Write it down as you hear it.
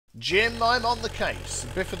Jim, I'm on the case.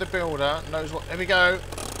 Biffa the builder knows what... Here we go.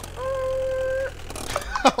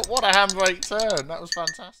 What a handbrake turn. That was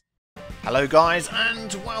fantastic. Hello guys,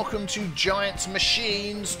 and welcome to Giant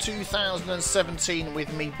Machines 2017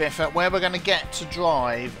 with me, Biffa, where we're going to get to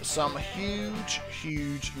drive some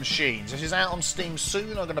huge machines. This is out on Steam soon.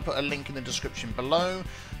 I'm going to put a link in the description below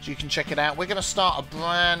so you can check it out. We're going to start a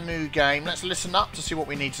brand new game. Let's listen up to see what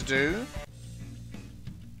we need to do.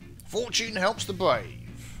 Fortune helps the brave.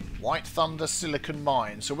 White Thunder Silicon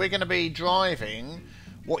Mine. So we're going to be driving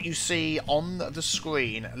what you see on the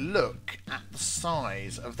screen. Look at the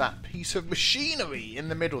size of that piece of machinery in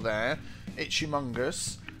the middle there. It's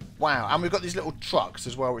humongous. Wow, and we've got these little trucks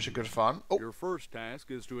as well, which are good fun. Oh. Your first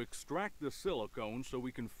task is to extract the silicone so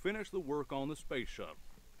we can finish the work on the space shuttle.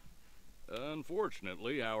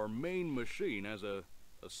 Unfortunately, our main machine has a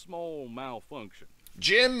small malfunction.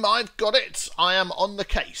 Jim, I've got it. I am on the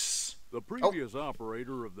case. The previous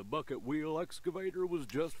operator of the bucket wheel excavator was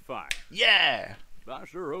just fine. Yeah. I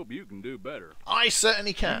sure hope you can do better. I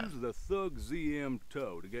certainly can. Use the Thug ZM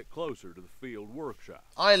tow to get closer to the field workshop.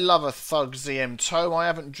 I love a Thug ZM tow. I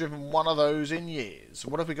haven't driven one of those in years.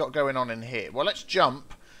 What have we got going on in here? Well, let's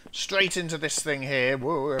jump straight into this thing here.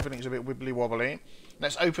 Whoa, everything's a bit wibbly wobbly.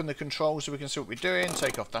 Let's open the controls so we can see what we're doing.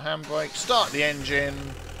 Take off the handbrake. Start the engine.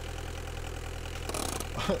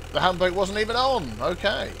 The handbrake wasn't even on.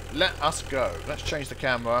 Okay, let us go. Let's change the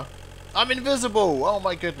camera. I'm invisible! Oh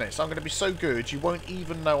my goodness, I'm going to be so good you won't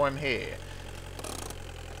even know I'm here.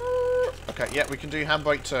 Okay, yeah, we can do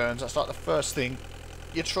handbrake turns. That's like the first thing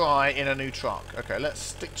you try in a new truck. Okay, let's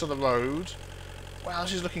stick to the road. Wow,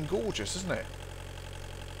 this is looking gorgeous, isn't it?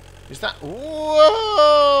 Is that...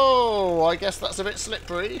 Whoa! I guess that's a bit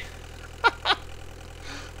slippery.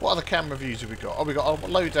 What other camera views have we got? Oh, we got a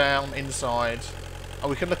low down, inside. Oh,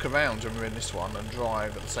 we can look around when we're in this one and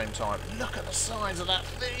drive at the same time. Look at the size of that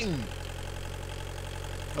thing!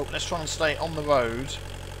 Oh, let's try and stay on the road.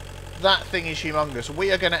 That thing is humongous.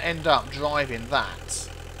 We are going to end up driving that.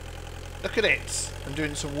 Look at it. And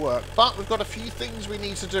doing some work. But we've got a few things we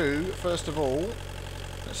need to do, first of all.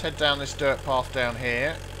 Let's head down this dirt path down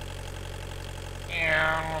here.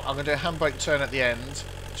 I'm going to do a handbrake turn at the end.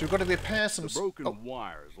 So we've got to repair some... The broken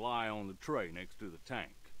wires lie on the tray next to the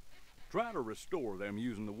tank. Try to restore them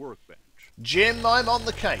using the workbench. Jim, I'm on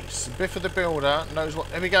the case. Biffa the builder knows what...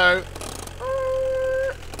 Here we go.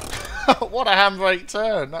 What a handbrake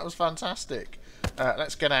turn. That was fantastic.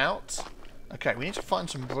 Let's get out. Okay, we need to find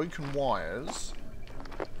some broken wires.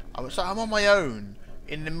 So I'm on my own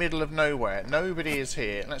in the middle of nowhere. Nobody is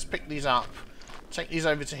here. Let's pick these up. Take these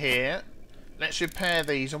over to here. Let's repair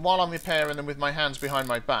these. And while I'm repairing them with my hands behind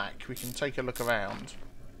my back, we can take a look around.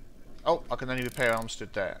 Oh, I can only repair arms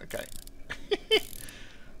stood there. Okay.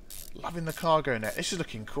 Loving the cargo net. This is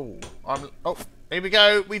looking cool. Oh, here we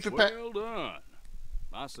go. We've repaired. Well done.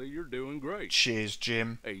 I see you're doing great. Cheers,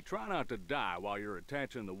 Jim. Hey, try not to die while you're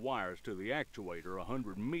attaching the wires to the actuator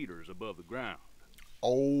 100 meters above the ground.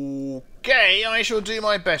 Okay, I shall do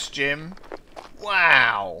my best, Jim.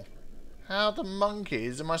 Wow. How the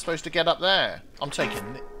monkeys am I supposed to get up there? I'm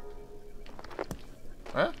taking it.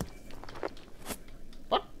 Huh?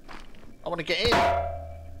 What? I want to get in. Have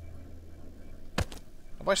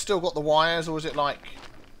I still got the wires, or is it like...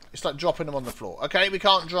 It's like dropping them on the floor. Okay, we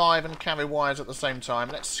can't drive and carry wires at the same time.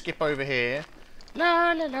 Let's skip over here.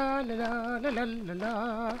 La la la la la la la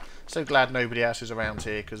la. So glad nobody else is around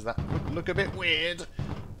here, because that would look a bit weird.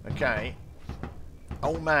 Okay.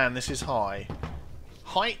 Oh man, this is high.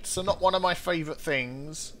 Heights are not one of my favourite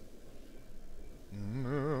things.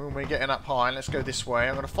 We're getting up high. Let's go this way.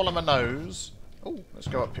 I'm going to follow my nose. Oh, let's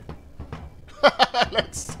go up here.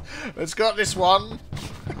 let's go up this one.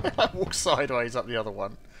 Walk sideways up the other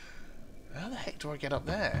one. How the heck do I get up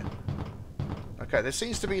there? Okay, there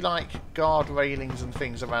seems to be like guard railings and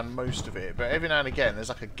things around most of it, but every now and again there's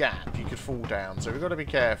like a gap you could fall down, so we've got to be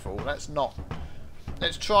careful. Let's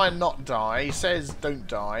try and not die. He says don't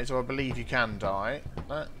die, so I believe you can die.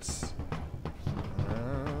 Let's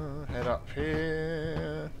head up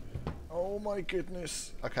here. Oh my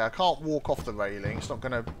goodness. Okay, I can't walk off the railing. It's not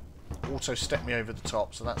going to auto step me over the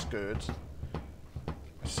top, so that's good.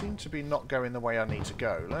 I seem to be not going the way I need to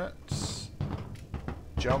go. Let's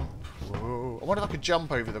jump. Whoa. I wonder if I could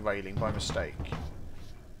jump over the railing by mistake.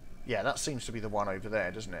 Yeah, that seems to be the one over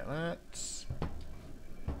there, doesn't it? Let's...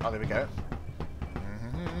 Oh, there we go.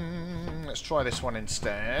 Let's try this one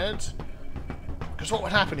instead. Because what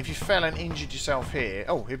would happen if you fell and injured yourself here?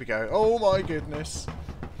 Oh, here we go. Oh my goodness.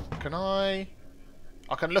 Can I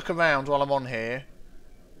can look around while I'm on here.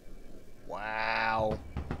 Wow.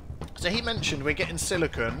 So he mentioned we're getting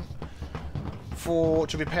silicon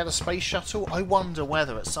to repair the space shuttle. I wonder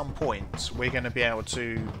whether at some point we're going to be able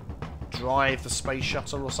to drive the space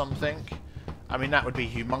shuttle or something. I mean, that would be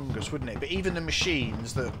humongous, wouldn't it? But even the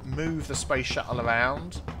machines that move the space shuttle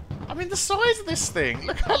around... I mean, the size of this thing!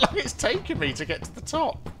 Look how long it's taken me to get to the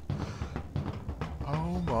top!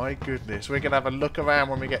 Oh my goodness. We're going to have a look around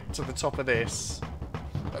when we get to the top of this.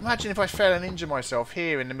 But imagine if I fell and injured myself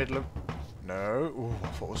here in the middle of... No. Ooh, I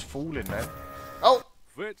thought I was falling then. Oh!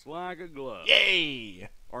 Fits like a glove. Yay!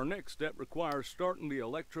 Our next step requires starting the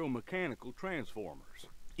electromechanical transformers.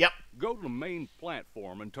 Yep. Go to the main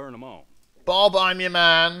platform and turn them on. Bob, I'm your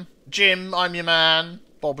man. Jim, I'm your man.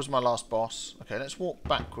 Bob was my last boss. Okay, let's walk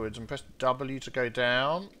backwards and press W to go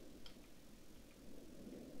down.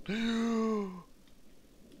 Oh,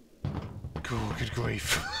 good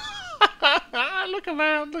grief. Look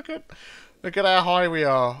around, look at how high we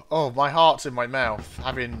are. Oh, my heart's in my mouth,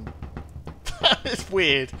 having... It's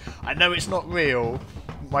weird. I know it's not real.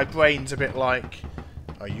 My brain's a bit like...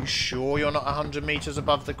 Are you sure you're not 100 metres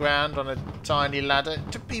above the ground on a tiny ladder?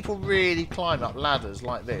 Do people really climb up ladders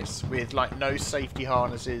like this with like no safety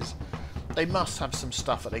harnesses? They must have some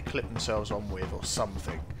stuff that they clip themselves on with or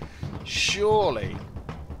something. Surely.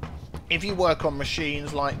 If you work on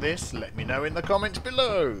machines like this, let me know in the comments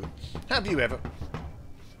below. Have you ever...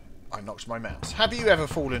 I knocked my mouse. Have you ever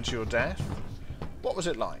fallen to your death? What was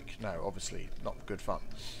it like? No, obviously not good fun.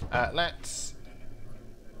 Let's...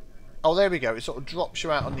 Oh, there we go. It sort of drops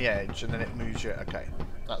you out on the edge and then it moves you. Okay,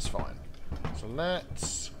 that's fine. So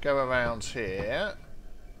let's go around here.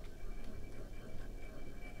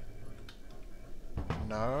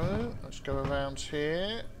 No, let's go around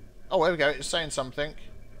here. Oh, there we go. It's saying something.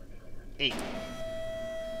 E.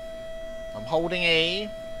 I'm holding E.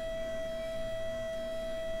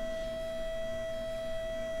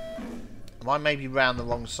 Am I maybe round the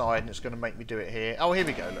wrong side and it's going to make me do it here? Oh, here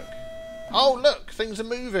we go, look. Oh, look, things are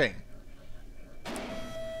moving.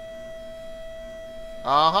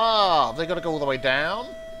 Aha! Have they got to go all the way down?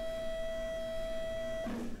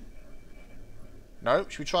 No,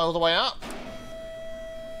 should we try all the way up?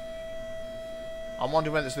 I'm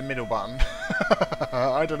wondering whether it's the middle button.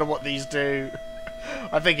 I don't know what these do.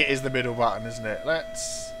 I think it is the middle button, isn't it?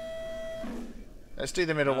 Let's do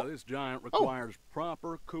the middle one. This giant requires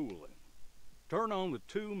proper cooling. Turn on the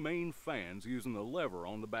 2 main fans using the lever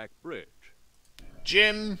on the back bridge.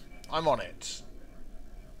 Jim, I'm on it.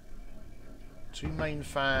 2 main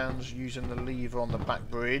fans using the lever on the back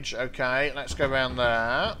bridge. Okay, let's go around there.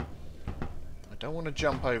 I don't want to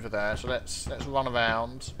jump over there, so let's run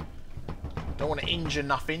around. Don't want to injure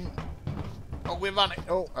nothing. Oh, we're running.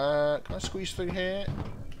 Oh, can I squeeze through here?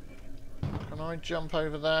 Can I jump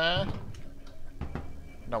over there?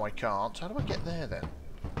 No, I can't. How do I get there then?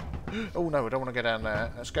 Oh no, I don't want to go down there.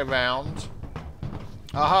 Let's go round.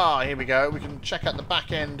 Aha, here we go. We can check out the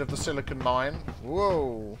back end of the silicon mine.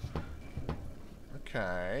 Whoa.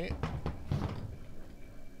 Okay. I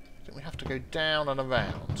think we have to go down and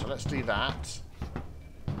around. So let's do that.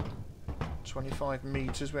 25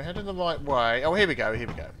 metres. We're heading the right way. Oh, here we go. Here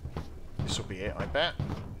we go. This will be it, I bet.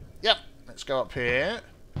 Yep. Let's go up here.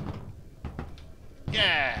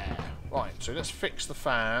 Yeah. Right, so let's fix the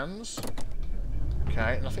fans.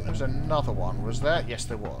 Okay, and I think there was another one, was there? Yes,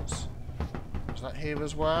 there was. Is that here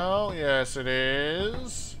as well? Yes, it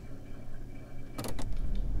is.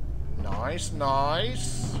 Nice,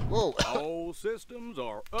 nice. Whoa. All systems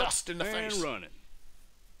are up Dust in the and face. running.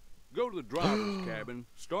 Go to the driver's cabin,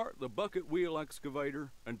 start the bucket wheel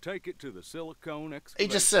excavator, and take it to the silicone excavator. He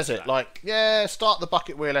just says it like, yeah, start the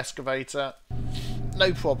bucket wheel excavator.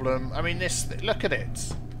 No problem. I mean, this. Look at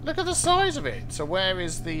it. Look at the size of it. So where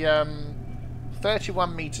is the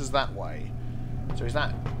 31 metres that way? So is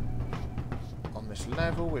that on this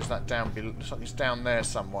level? Is that down below? Looks like it's down there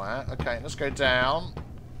somewhere. Okay, let's go down.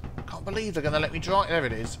 Can't believe they're going to let me drive. There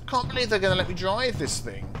it is. Can't believe they're going to let me drive this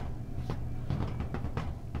thing.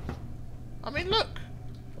 I mean, look.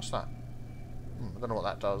 What's that? I don't know what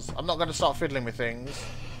that does. I'm not going to start fiddling with things.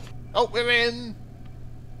 Oh, we're in.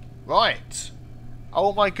 Right.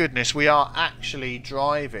 Oh my goodness, we are actually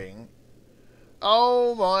driving.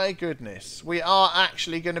 Oh my goodness. We are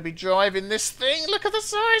actually going to be driving this thing. Look at the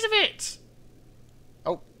size of it.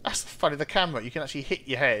 Oh, that's funny. The camera, you can actually hit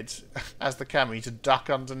your head as the camera. You need to duck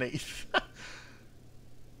underneath.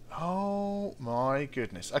 Oh my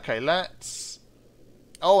goodness. Okay, let's...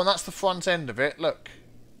 Oh, and that's the front end of it. Look.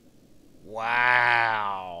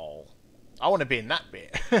 Wow. I want to be in that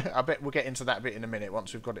bit. I bet we'll get into that bit in a minute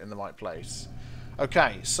once we've got it in the right place.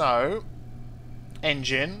 Okay, so...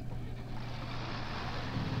 Engine.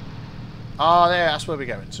 Ah, there, that's where we're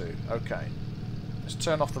going to. Okay. Let's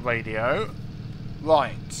turn off the radio.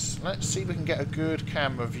 Right, let's see if we can get a good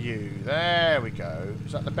camera view. There we go.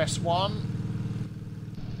 Is that the best one?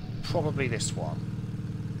 Probably this one.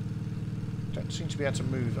 Don't seem to be able to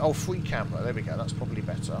move. Oh, free camera. There we go. That's probably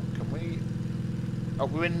better. Can we... Oh,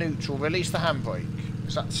 we're in neutral. Release the handbrake.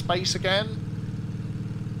 Is that space again?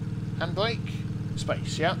 Handbrake?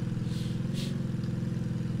 Space, yeah.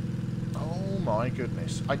 Oh my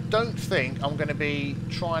goodness. I don't think I'm going to be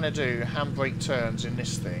trying to do handbrake turns in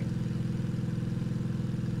this thing.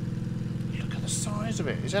 Look at the size of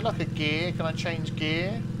it. Is there like a gear? Can I change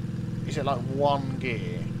gear? Is it like one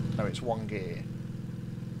gear? No, it's one gear.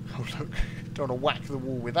 Oh look. Don't want to whack the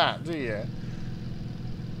wall with that, do you?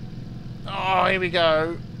 Oh, here we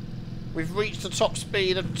go. We've reached the top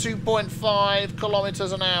speed of 2.5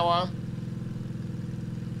 kilometers an hour.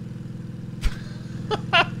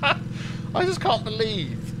 I just can't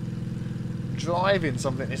believe driving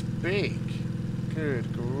something this big.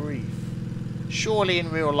 Good grief. Surely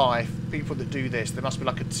in real life, people that do this, there must be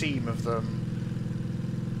like a team of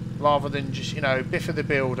them. Rather than just, you know, Biffa the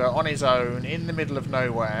Builder on his own, in the middle of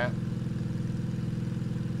nowhere.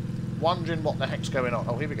 Wondering what the heck's going on.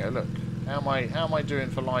 Oh, here we go, look. How am I doing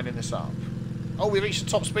for lining this up? Oh, we reached the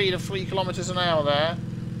top speed of 3 kilometers an hour there.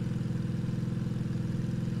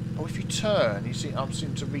 Oh, if you turn, you see, I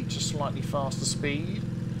seem to reach a slightly faster speed.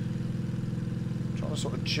 I'm trying to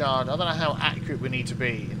sort of judge. I don't know how accurate we need to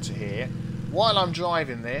be into here. While I'm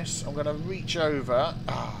driving this, I'm going to reach over.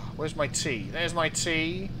 Ah, where's my tea? There's my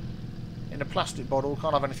tea in a plastic bottle.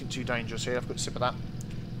 Can't have anything too dangerous here. I've got a sip of that.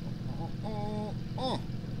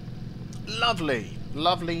 Lovely.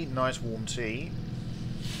 Lovely, nice warm tea.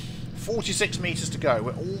 46 metres to go.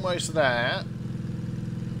 We're almost there.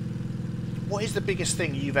 What is the biggest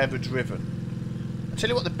thing you've ever driven? I'll tell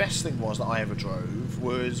you what the best thing was that I ever drove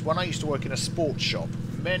was when I used to work in a sports shop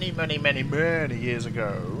many years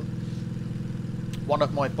ago. One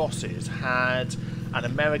of my bosses had an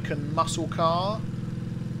American muscle car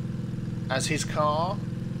as his car,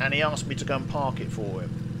 and he asked me to go and park it for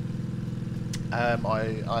him.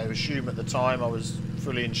 I assume at the time I was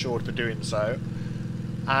fully insured for doing so,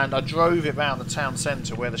 and I drove it round the town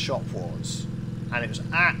centre where the shop was, and it was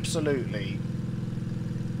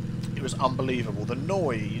unbelievable. The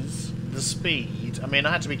noise, the speed. I mean,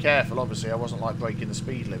 I had to be careful. Obviously, I wasn't like breaking the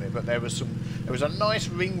speed limit, but there was a nice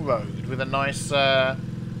ring road with a nice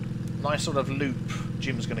sort of loop.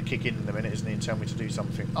 Jim's going to kick in a minute, isn't he, and tell me to do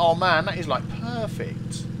something. Oh man, that is like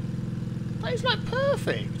perfect. That is like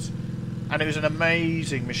perfect. And it was an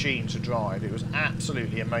amazing machine to drive. It was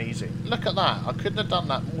absolutely amazing. Look at that. I couldn't have done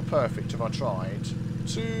that more perfect if I tried.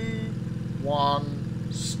 2, 1,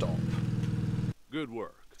 stop. Good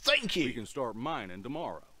work. Thank you. We can start mining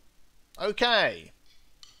tomorrow. Okay.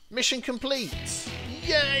 Mission complete.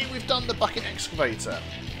 Yay, we've done the bucket excavator.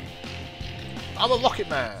 I'm a rocket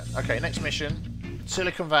man. Okay, next mission.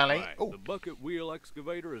 Silicon Valley. Right, oh. The bucket wheel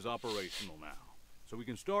excavator is operational now. So we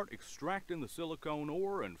can start extracting the silicone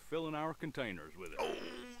ore and filling our containers with it. Oh,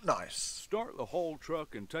 nice. Start the whole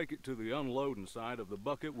truck and take it to the unloading side of the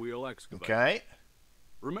bucket wheel excavator. Okay.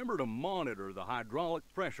 Remember to monitor the hydraulic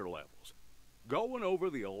pressure levels. Going over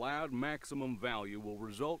the allowed maximum value will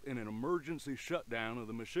result in an emergency shutdown of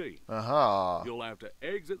the machine. Aha. You'll have to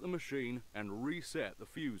exit the machine and reset the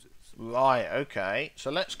fuses. Right, okay. So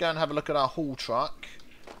let's go and have a look at our haul truck.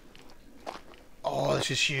 Oh, this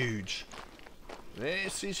is huge.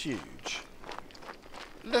 This is huge.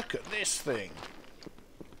 Look at this thing.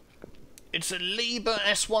 It's a Liebherr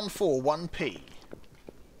S14 1P.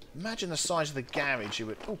 Imagine the size of the garage it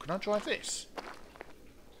would... Oh, can I drive this?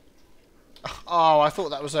 Oh, I thought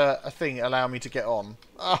that was a thing that allowed me to get on.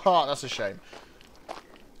 Oh, that's a shame.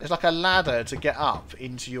 It's like a ladder to get up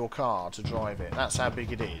into your car to drive it. That's how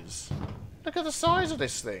big it is. Look at the size of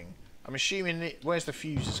this thing. I'm assuming... Where's the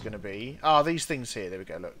fuses going to be? Ah, these things here. There we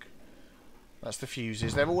go, look. That's the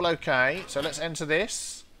fuses. They're all okay. So let's enter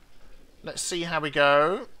this. Let's see how we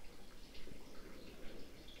go.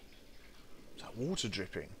 Is that water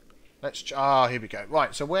dripping? Let's... Ah, here we go.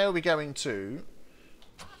 Right, so where are we going to?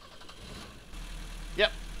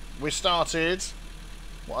 Yep, we started.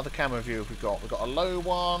 What other camera view have we got? We've got a low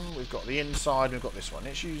one. We've got the inside. We've got this one.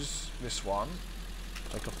 Let's use this one.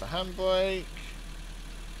 Take off the handbrake.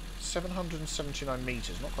 779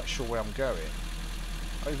 metres. Not quite sure where I'm going.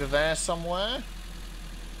 Over there somewhere.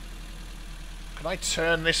 Can I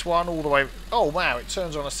turn this one all the way? Oh wow, it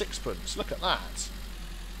turns on a sixpence. Look at that.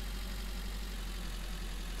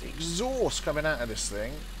 The exhaust coming out of this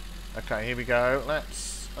thing. Okay, here we go.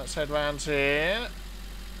 Let's head round here.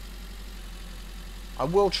 I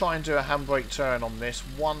will try and do a handbrake turn on this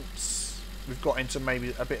once we've got into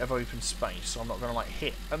maybe a bit of open space. So I'm not going to like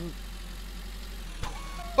hit and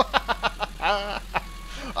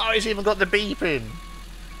Oh, it's even got the beeping.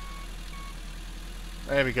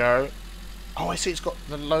 There we go. Oh, I see it's got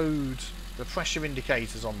the load, the pressure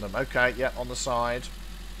indicators on them. Okay, yeah, on the side.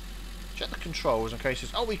 Check the controls in case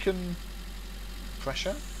it's... Oh, we can...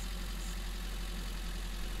 Pressure?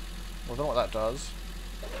 Well, I don't know what that does.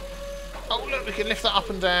 Oh, look, we can lift that up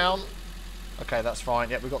and down. Okay, that's fine.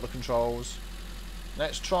 Yep, we've got the controls.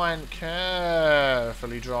 Let's try and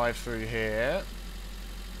carefully drive through here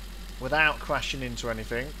without crashing into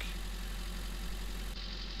anything.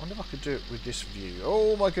 I wonder if I could do it with this view.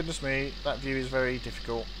 Oh my goodness me, that view is very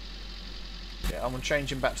difficult. Yeah, I'm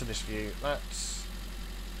changing back to this view. We're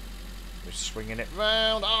swinging it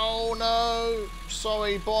round. Oh no!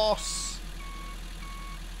 Sorry, boss.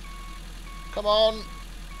 Come on.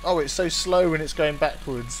 Oh, it's so slow when it's going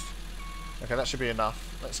backwards. Okay, that should be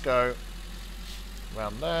enough. Let's go.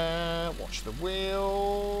 Round there. Watch the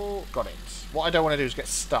wheel. Got it. What I don't want to do is get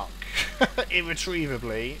stuck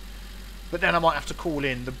irretrievably. But then I might have to call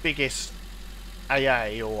in the biggest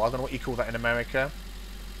AA, or I don't know what you call that in America.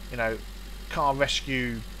 You know, car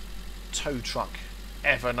rescue tow truck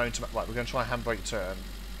ever known to... Right, we're going to try a handbrake turn.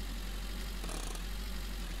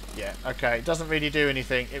 Yeah, okay. It doesn't really do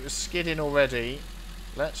anything. It was skidding already.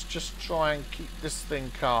 Let's just try and keep this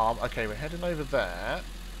thing calm. Okay, we're heading over there.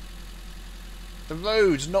 The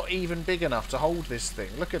road's not even big enough to hold this thing.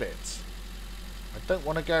 Look at it. I don't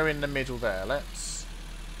want to go in the middle there. Let's...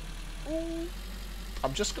 Ooh.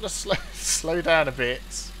 I'm just going to slow down a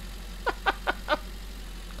bit.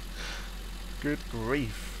 Good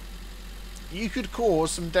grief. You could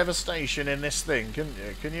cause some devastation in this thing, couldn't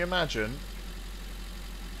you? Can you imagine?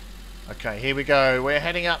 Okay, here we go. We're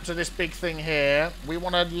heading up to this big thing here. We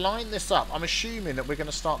want to line this up. I'm assuming that we're going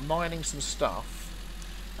to start mining some stuff,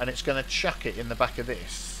 and it's going to chuck it in the back of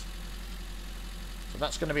this. So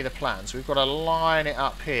that's going to be the plan. So we've got to line it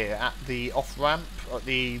up here at the off-ramp, or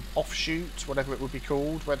the offshoot, whatever it would be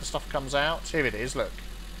called, where the stuff comes out. Here it is, look.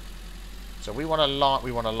 So we want to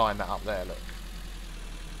line that up there, look.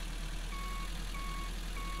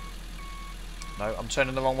 No, I'm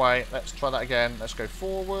turning the wrong way. Let's try that again. Let's go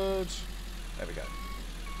forward. There we go.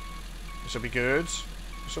 This will be good.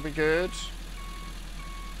 This will be good.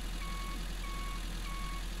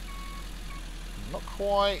 Not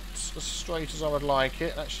quite as straight as I would like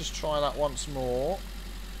it. Let's just try that once more.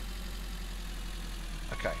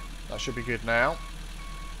 Okay, that should be good now.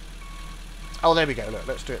 Oh, there we go. Look,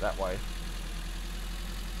 let's do it that way.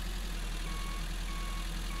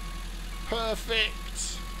 Perfect.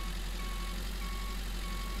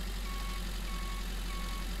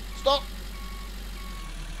 Stop.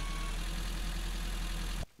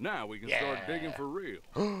 Now we can start digging for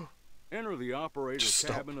real. Enter the operator's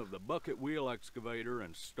cabin of the bucket wheel excavator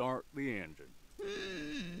and start the engine.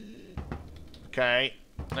 Okay,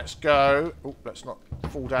 let's go. Oh, let's not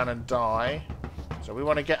fall down and die. So we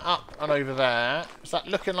want to get up and over there. Is that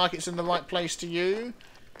looking like it's in the right place to you?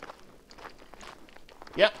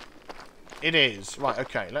 Yep, it is. Right,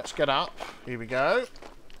 okay, let's get up. Here we go.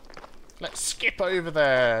 Let's skip over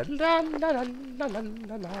there. La, la, la, la, la,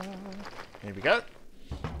 la, la. Here we go.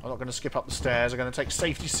 I'm not going to skip up the stairs. I'm going to take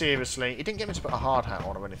safety seriously. It didn't get me to put a hard hat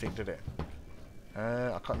on or anything, did it?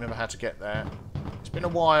 I can't remember how to get there. It's been a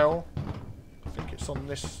while. I think it's on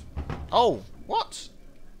this... Oh! What?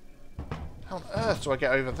 How on earth do I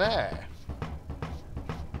get over there?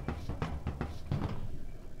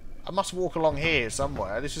 I must walk along here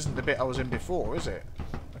somewhere. This isn't the bit I was in before, is it?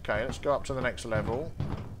 Okay, let's go up to the next level.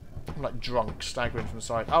 I'm like drunk, staggering from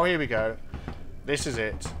side. Oh, here we go. This is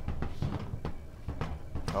it.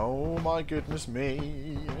 Oh my goodness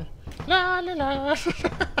me. La la la.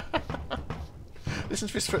 Listen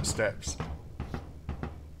to his footsteps.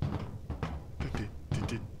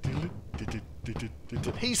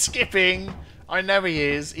 He's skipping. I know he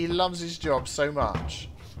is. He loves his job so much.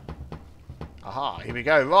 Aha, here we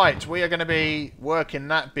go. Right, we are going to be working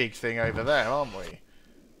that big thing over there, aren't we?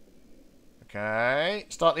 Okay.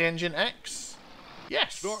 Start the engine, X.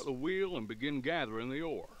 Yes. Start the wheel and begin gathering the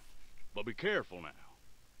ore. But be careful now.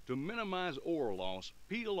 To minimize ore loss,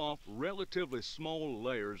 peel off relatively small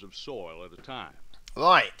layers of soil at a time.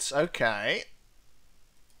 Right, okay.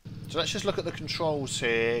 So let's just look at the controls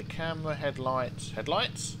here. Camera, headlights.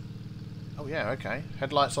 Headlights? Oh yeah, okay.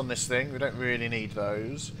 Headlights on this thing. We don't really need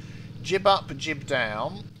those. Jib up, jib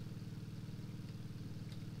down.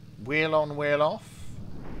 Wheel on, wheel off.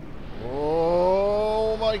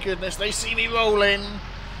 Oh my goodness, they see me rolling.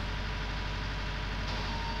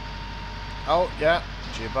 Oh, yeah.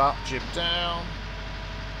 Jib up, jib down.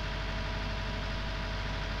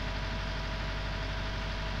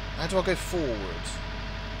 How do I go forward?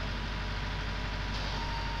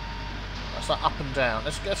 That's like up and down.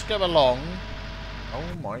 Let's go along. Oh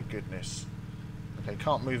my goodness. Okay,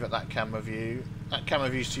 can't move at that camera view. That camera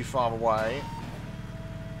view's too far away.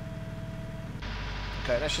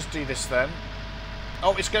 Okay, let's just do this then.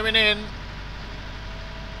 Oh, it's going in. Are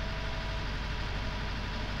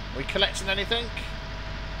we collecting anything?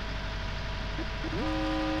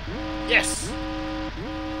 Yes!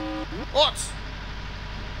 What?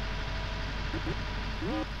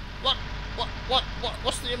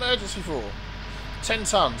 What's the emergency for? 10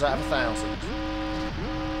 tons out of 1,000.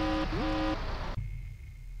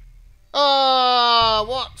 Ah,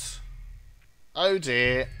 what? Oh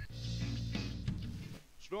dear.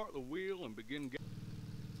 Start the wheel and begin.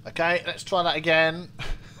 Okay, let's try that again.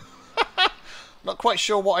 Not quite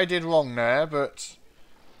sure what I did wrong there, but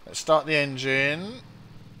let's start the engine.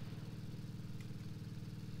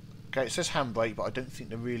 Okay, it says handbrake, but I don't think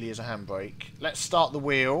there really is a handbrake. Let's start the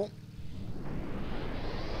wheel.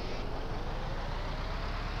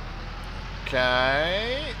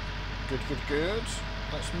 Okay. Good.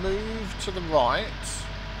 Let's move to the right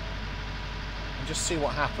and just see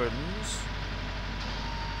what happens.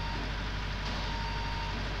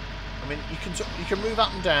 I mean, you can move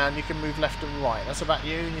up and down, you can move left and right. That's about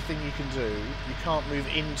the only thing you can do. You can't move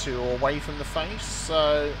into or away from the face.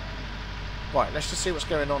 So, right, let's just see what's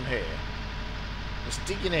going on here. It's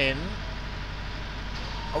digging in.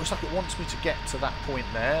 Oh, it's like it wants me to get to that point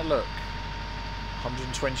there. Look,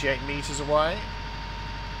 128 meters away.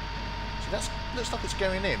 So that looks like it's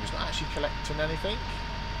going in. It's not actually collecting anything.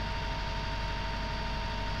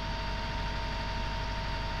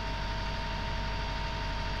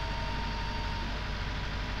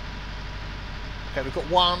 Okay, we've got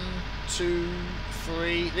 1, 2,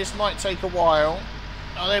 3. This might take a while.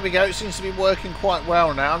 Oh, there we go. It seems to be working quite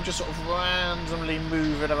well now. I'm just sort of randomly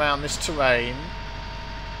moving around this terrain.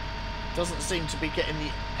 Doesn't seem to be getting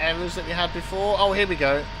the errors that we had before. Oh, here we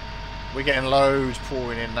go. We're getting loads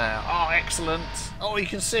pouring in now. Oh, excellent. Oh, you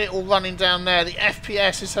can see it all running down there. The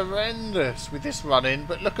FPS is horrendous with this running,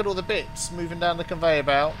 but look at all the bits moving down the conveyor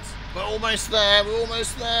belt. We're almost there. We're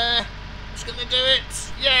almost there. It's going to do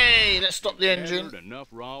it. Yay! Let's stop the engine. Gathered enough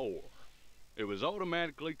raw ore. It was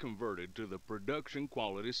automatically converted to the production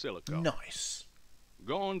quality silicone. Nice.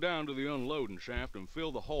 Go on down to the unloading shaft and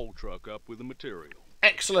fill the whole truck up with the material.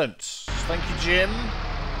 Excellent. Thank you, Jim.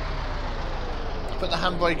 Put the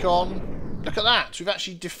handbrake on. Look at that. We've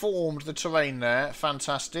actually deformed the terrain there.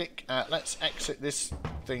 Fantastic. Let's exit this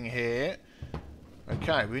thing here.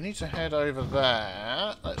 Okay, we need to head over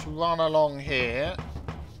there. Let's run along here.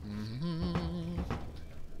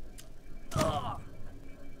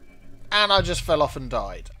 And I just fell off and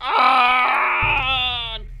died.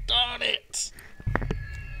 Ah! Darn it!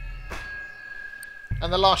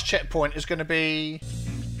 And the last checkpoint is going to be,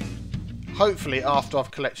 hopefully, after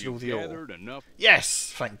I've collected all the ore.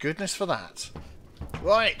 Yes! Thank goodness for that.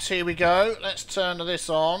 Right, here we go. Let's turn this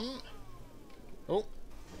on. Oh.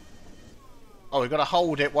 Oh, we've got to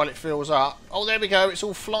hold it while it fills up. Oh, there we go. It's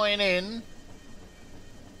all flying in.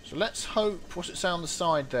 So let's hope... What's it say on the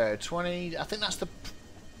side there? 20... I think that's the...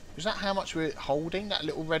 Is that how much we're holding? That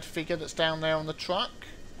little red figure that's down there on the truck?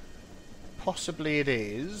 Possibly it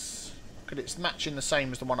is. Because it's matching the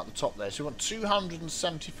same as the one at the top there. So we want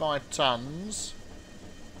 275 tons.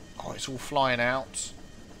 Oh, it's all flying out.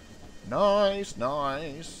 Nice,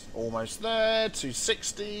 nice. Almost there.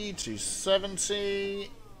 260,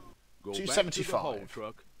 270, Go 275. back to the whole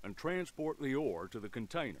truck and transport the ore to the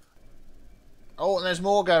container. Oh, and there's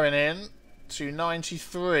more going in.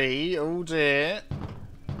 293. Oh dear.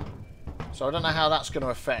 So I don't know how that's going to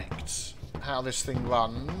affect how this thing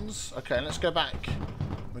runs. Okay, let's go back.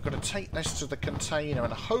 We've got to take this to the container,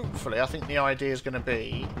 and hopefully, I think the idea is going to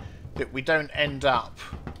be that we don't end up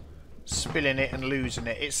spilling it and losing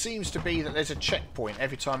it. It seems to be that there's a checkpoint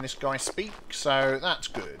every time this guy speaks, so that's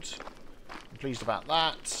good. I'm pleased about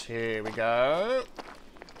that. Here we go.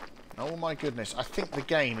 Oh my goodness, I think the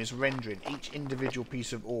game is rendering each individual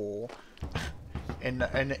piece of ore in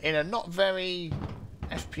a not very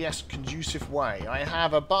FPS conducive way. I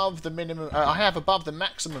have above the minimum. I have above the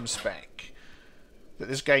maximum spec that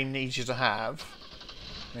this game needs you to have.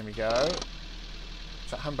 There we go.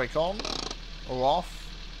 Is that handbrake on or off?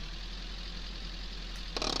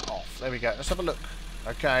 Off. There we go. Let's have a look.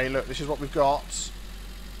 Okay, look. This is what we've got.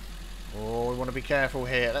 Oh, we want to be careful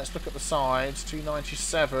here. Let's look at the sides.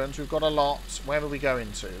 297s. We've got a lot. Where are we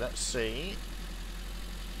going to? Let's see.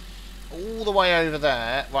 All the way over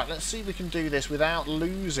there. Right, let's see if we can do this without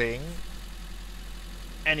losing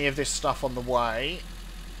any of this stuff on the way.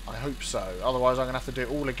 I hope so. Otherwise, I'm going to have to do it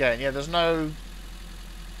all again. Yeah, there's no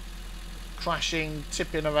crashing,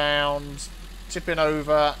 tipping around, tipping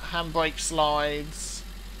over, handbrake slides.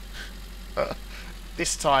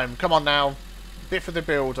 This time, come on now, Biffa the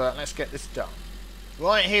builder, let's get this done.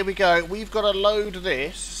 Right, here we go. We've got to load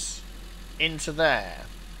this into there.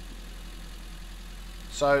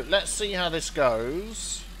 So let's see how this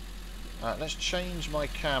goes. Let's change my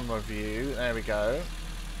camera view. There we go.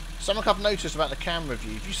 Something I've noticed about the camera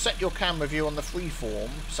view, if you set your camera view on the freeform,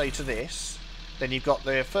 say to this, then you've got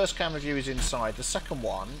the first camera view is inside, the second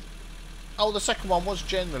one, oh, the second one was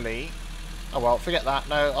generally, oh well, forget that,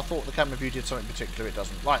 no, I thought the camera view did something particular, it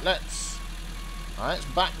doesn't. Right, let's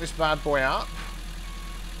back this bad boy up.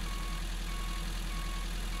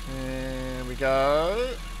 There we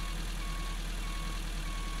go.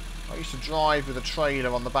 I used to drive with a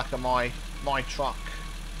trailer on the back of my truck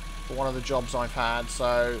for one of the jobs I've had,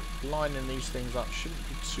 so lining these things up shouldn't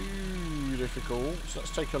be too difficult. So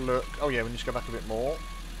let's take a look. Oh yeah, we need to go back a bit more.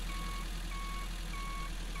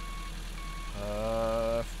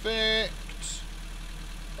 Perfect.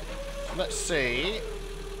 So let's see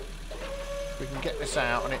if we can get this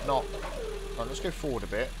out and it not... Oh, let's go forward a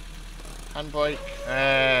bit. Handbrake.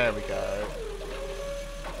 There we go.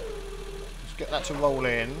 Let's get that to roll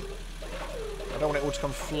in. I don't want it all to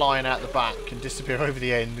come flying out the back and disappear over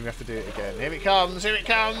the end and we have to do it again. Here it comes! Here it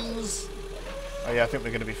comes! Oh yeah, I think we're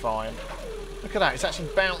going to be fine. Look at that, it's actually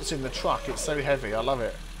bouncing the truck. It's so heavy, I love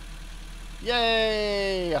it.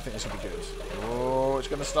 Yay! I think this will be good. Oh, it's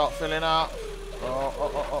going to start filling up.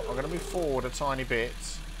 Oh, I'm going to move forward a tiny bit.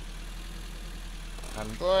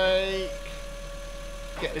 And brake.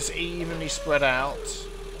 Get this evenly spread out.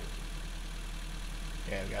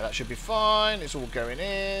 There we go, that should be fine. It's all going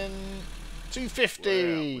in. 250.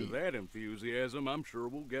 Well, with that enthusiasm, I'm sure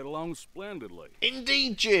we'll get along splendidly.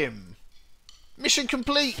 Indeed, Jim. Mission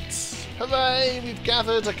complete. Hooray, we've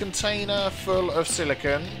gathered a container full of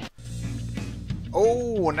silicon.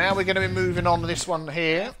 Oh, now we're going to be moving on to this one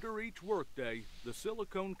here. After each workday, the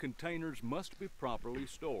silicone containers must be properly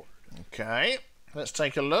stored. Okay, let's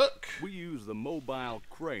take a look. We use the mobile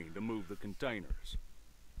crane to move the containers.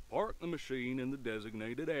 Park the machine in the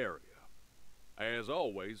designated area. As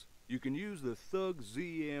always, you can use the Thug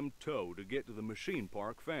ZM tow to get to the machine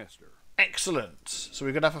park faster. Excellent. So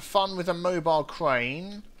we're going to have fun with a mobile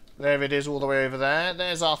crane. There it is all the way over there.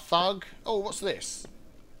 There's our Thug. Oh, what's this?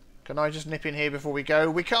 Can I just nip in here before we go?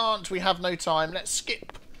 We can't. We have no time. Let's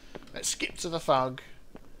skip. Let's skip to the Thug.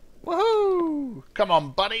 Woohoo! Come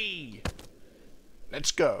on, buddy.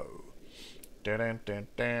 Let's go. Dun, dun,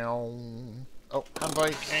 dun. Oh,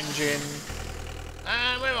 handbrake, engine.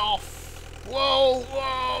 And we're off. Whoa,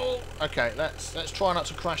 whoa! Okay, let's try not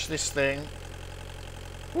to crash this thing.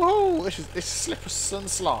 Whoa! This slips and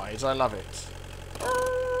slides. I love it.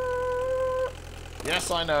 Yes,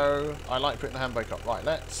 I know. I like putting the handbrake up. Right,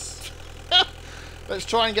 let's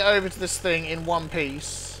try and get over to this thing in one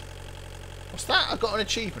piece. What's that? I got an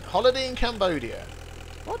achievement. Holiday in Cambodia.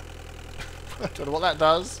 What? I don't know what that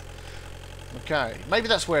does. Okay, maybe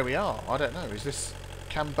that's where we are. I don't know. Is this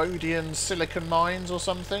Cambodian silicon mines or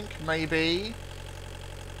something? Maybe.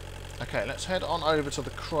 Okay, let's head on over to the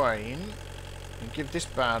crane and give this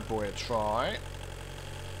bad boy a try.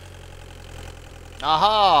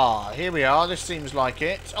 Aha! Here we are. This seems like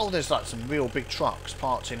it. Oh, there's like some real big trucks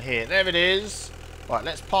parked in here. There it is. Right,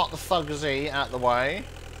 let's park the Thug Z out the way.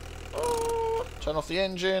 Turn off the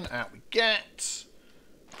engine. Out we get.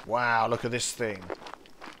 Wow, look at this thing.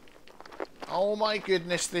 Oh my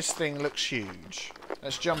goodness, this thing looks huge.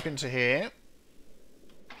 Let's jump into here.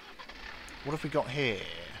 What have we got here?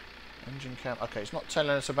 Engine cam. Okay, it's not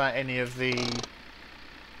telling us about any of the...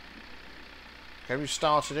 Okay, we've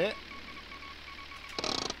started it.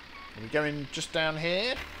 Are we going just down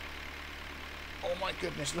here? Oh my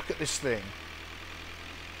goodness, look at this thing.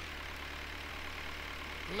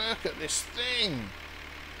 Look at this thing.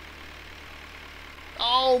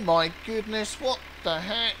 Oh my goodness, what the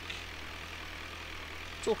heck?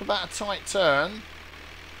 Talk about a tight turn.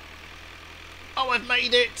 Oh, I've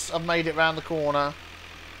made it! I've made it round the corner.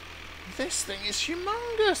 This thing is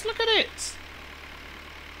humongous. Look at it.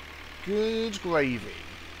 Good gravy.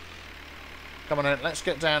 Come on then, let's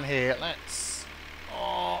get down here. Let's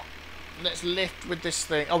lift with this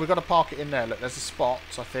thing. Oh, we've got to park it in there. Look, there's a spot,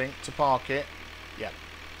 I think, to park it. Yep.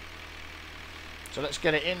 So let's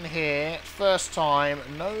get it in here. First time,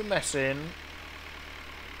 no messing.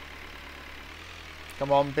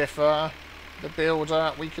 Come on, Biffa, the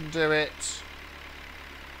builder, we can do it.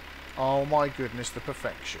 Oh my goodness, the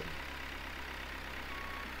perfection.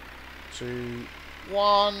 2,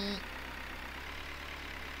 1.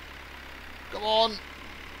 Come on.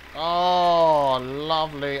 Oh,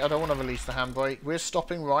 lovely. I don't want to release the handbrake. We're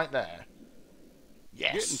stopping right there.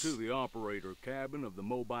 Get Yes. into the operator cabin of the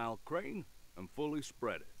mobile crane and fully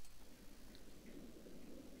spread it.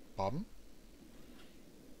 Pardon?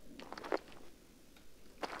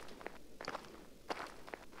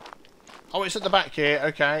 Oh, it's at the back here.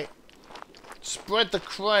 Okay. Spread the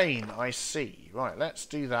crane. I see. Right, let's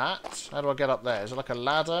do that. How do I get up there? Is there like a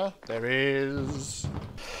ladder? There is.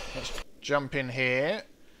 Let's jump in here.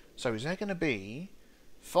 So is there going to be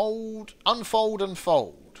fold, unfold and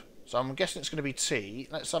fold? So I'm guessing it's going to be T.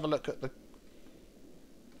 Let's have a look at the...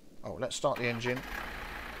 Oh, let's start the engine.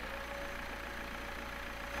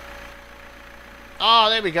 Ah,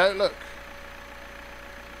 there we go. Look.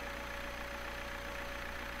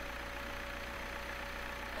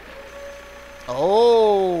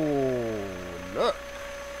 Oh, look.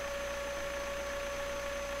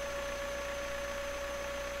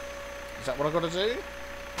 Is that what I've got to do?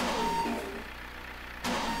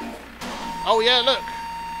 Oh, yeah, look.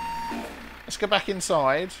 Let's go back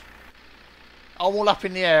inside. I'm all up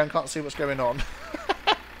in the air and can't see what's going on.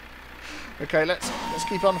 Okay, let's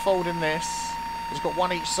keep unfolding this. It's got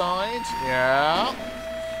one each side. Yeah.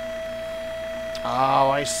 Oh,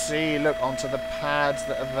 I see. Look, onto the pads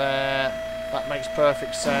that are there. That makes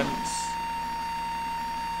perfect sense.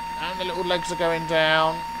 And the little legs are going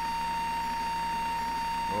down.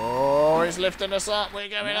 Oh, he's lifting us up. We're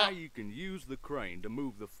going Now up. you can use the crane to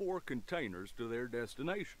move the 4 containers to their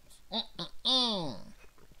destinations.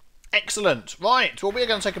 Excellent. Right, well, we're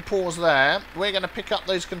going to take a pause there. We're going to pick up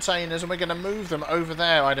those containers and we're going to move them over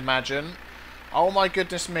there, I'd imagine. Oh my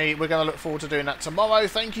goodness me, we're going to look forward to doing that tomorrow.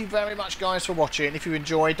 Thank you very much, guys, for watching. If you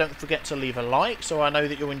enjoyed, don't forget to leave a like, so I know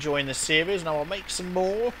that you're enjoying this series, and I will make some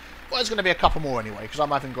more. Well, there's going to be a couple more anyway, because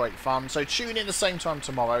I'm having great fun. So tune in the same time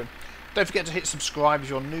tomorrow. Don't forget to hit subscribe if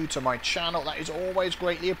you're new to my channel. That is always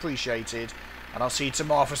greatly appreciated. And I'll see you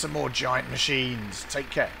tomorrow for some more giant machines. Take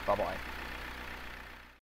care. Bye-bye.